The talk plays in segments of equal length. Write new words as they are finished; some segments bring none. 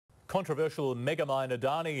Controversial megamine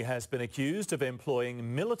Adani has been accused of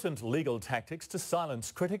employing militant legal tactics to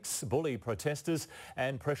silence critics, bully protesters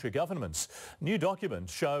and pressure governments. New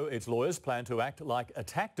documents show its lawyers plan to act like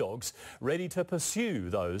attack dogs, ready to pursue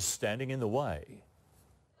those standing in the way.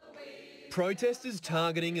 Protesters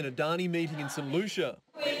targeting an Adani meeting in St Lucia.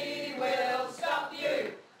 We will stop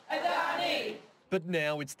you, Adani! But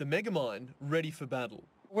now it's the megamine ready for battle.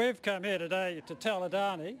 We've come here today to tell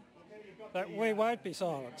Adani that we won't be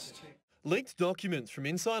silenced. Leaked documents from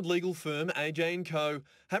inside legal firm AJ & Co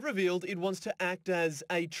have revealed it wants to act as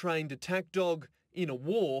a trained attack dog in a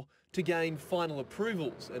war to gain final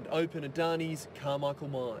approvals and open Adani's Carmichael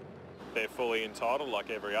mine. They're fully entitled, like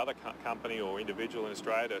every other company or individual in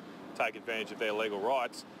Australia, to take advantage of their legal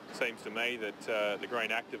rights. Seems to me that the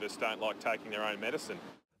green activists don't like taking their own medicine.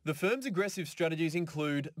 The firm's aggressive strategies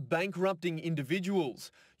include bankrupting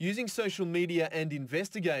individuals, using social media and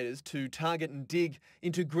investigators to target and dig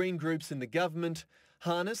into green groups in the government,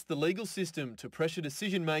 harness the legal system to pressure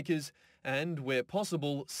decision makers and, where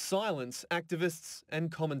possible, silence activists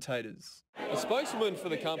and commentators. A spokeswoman for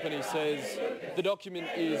the company says the document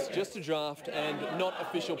is just a draft and not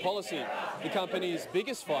official policy. The company's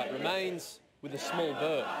biggest fight remains with a small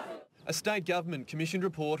bird. A state government commissioned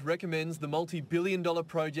report recommends the multi-billion-dollar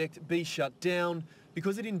project be shut down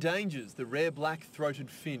because it endangers the rare black-throated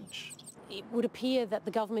finch. It would appear that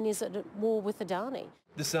the government is at war with Adani.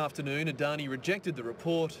 This afternoon, Adani rejected the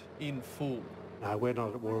report in full. We're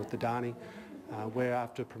not at war with Adani. We're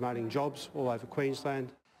after promoting jobs all over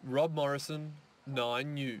Queensland. Rob Morrison,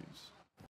 9 News.